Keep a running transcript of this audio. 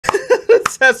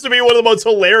has to be one of the most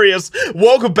hilarious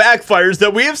woke backfires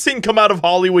that we have seen come out of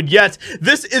Hollywood yet.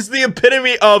 This is the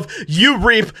epitome of you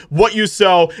reap what you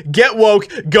sow, get woke,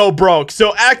 go broke.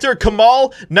 So actor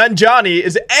Kamal Nanjiani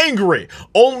is angry.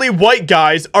 Only white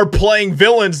guys are playing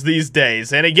villains these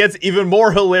days, and it gets even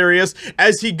more hilarious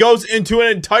as he goes into an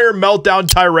entire meltdown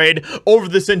tirade over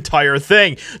this entire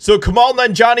thing. So Kamal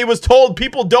Nanjiani was told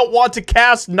people don't want to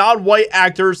cast non-white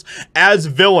actors as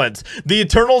villains. The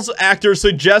Eternals actor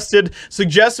suggests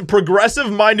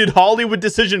progressive-minded Hollywood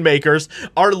decision makers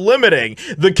are limiting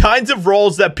the kinds of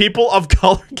roles that people of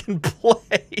color can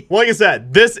play. Like I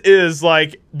said, this is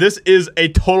a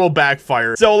total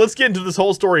backfire. So let's get into this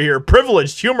whole story here.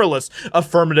 Privileged, humorless,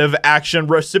 affirmative action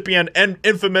recipient, and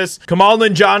infamous Kamal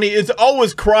Nanjiani is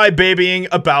always crybabying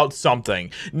about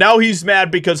something. Now he's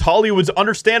mad because Hollywood's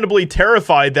understandably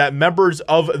terrified that members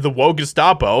of the woke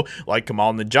Gestapo, like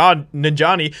Kamal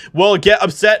Nanjiani, will get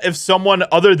upset if someone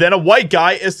other than a white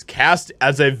guy is cast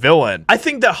as a villain. I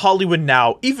think that Hollywood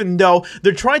now, even though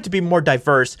they're trying to be more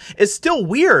diverse, is still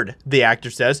weird, the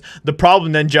actor says. The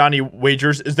problem, Nanjiani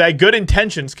wagers, is that good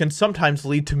intentions can sometimes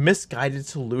lead to misguided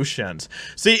solutions.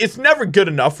 See, it's never good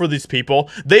enough for these people.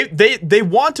 They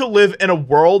want to live in a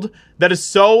world that is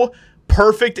so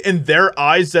perfect in their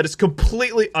eyes that is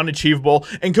completely unachievable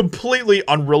and completely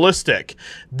unrealistic.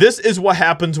 This is what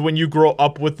happens when you grow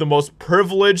up with the most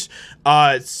privileged,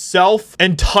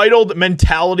 self-entitled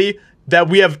mentality that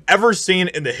we have ever seen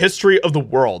in the history of the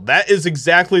world. That is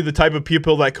exactly the type of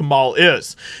people that Kamal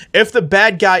is. If the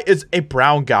bad guy is a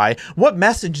brown guy, what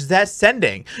message is that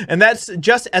sending? And that's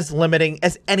just as limiting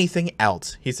as anything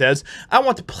else, he says. I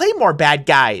want to play more bad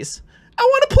guys. I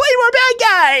want to play more bad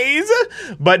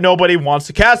guys. But nobody wants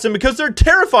to cast him because they're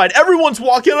terrified. Everyone's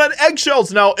walking on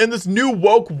eggshells now in this new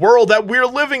woke world that we're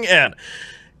living in.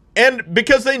 And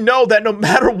because they know that no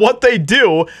matter what they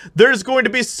do, there's going to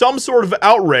be some sort of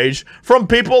outrage from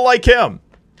people like him.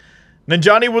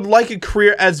 Nanjiani would like a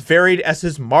career as varied as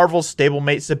his Marvel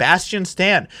stablemate Sebastian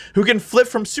Stan, who can flip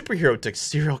from superhero to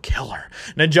serial killer.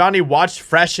 Nanjiani watched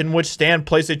Fresh, in which Stan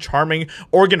plays a charming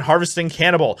organ-harvesting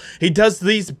cannibal. He does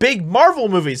these big Marvel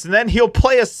movies, and then he'll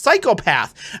play a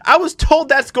psychopath. I was told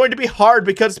that's going to be hard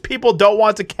because people don't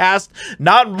want to cast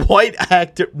non-white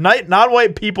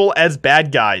people as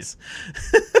bad guys.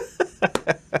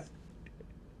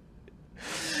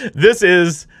 This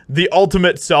is the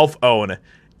ultimate self-own.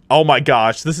 Oh my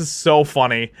gosh, this is so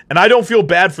funny. And I don't feel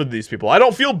bad for these people. I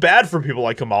don't feel bad for people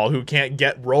like Kamal who can't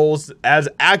get roles as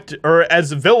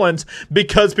as villains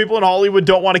because people in Hollywood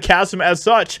don't want to cast them as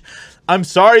such. I'm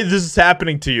sorry this is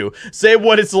happening to you. Say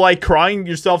what it's like crying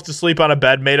yourself to sleep on a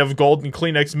bed made of gold and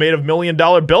Kleenex made of $1 million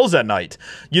bills at night.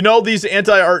 You know, these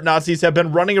anti-art Nazis have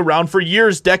been running around for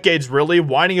years, decades really,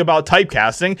 whining about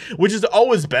typecasting, which has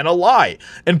always been a lie.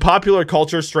 In popular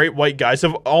culture, straight white guys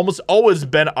have almost always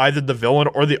been either the villain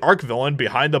or the arch villain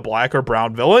behind the black or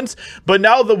brown villains. But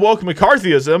now the woke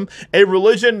McCarthyism, a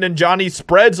religion Nanjiani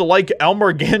spreads like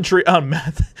Elmer Gantry on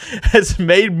meth, has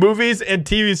made movies and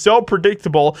TV so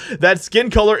predictable that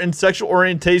skin color and sexual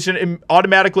orientation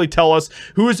automatically tell us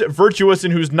who's virtuous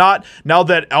and who's not. Now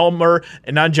that Elmer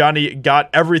and Nanjiani got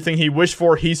everything he wished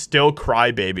for, he's still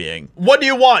crybabying. What do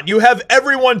you want? You have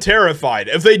everyone terrified.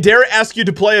 If they dare ask you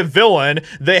to play a villain,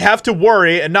 they have to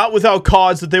worry, and not without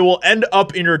cause, that they will end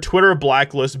up in your Twitter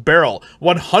blacklist barrel.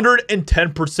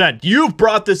 110%. You've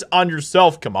brought this on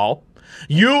yourself, Kamal.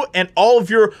 You and all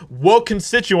of your woke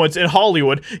constituents in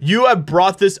Hollywood, you have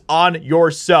brought this on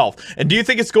yourself. And do you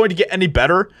think it's going to get any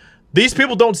better? These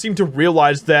people don't seem to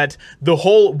realize that the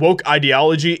whole woke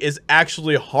ideology is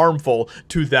actually harmful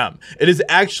to them. It is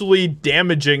actually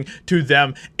damaging to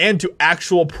them and to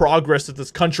actual progress that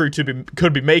this country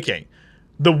could be making.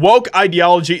 The woke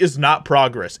ideology is not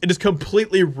progress. It is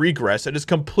completely regress. It is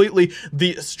completely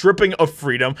the stripping of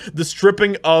freedom, the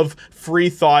stripping of free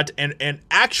thought and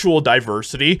actual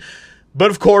diversity. But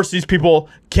of course, these people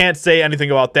can't say anything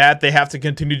about that. They have to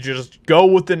continue to just go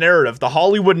with the narrative, the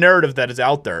Hollywood narrative that is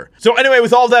out there. So anyway,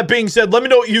 with all that being said, let me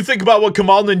know what you think about what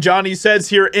Kamal Nanjiani says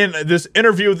here in this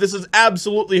interview. This is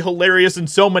absolutely hilarious in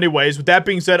so many ways. With that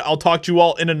being said, I'll talk to you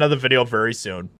all in another video very soon.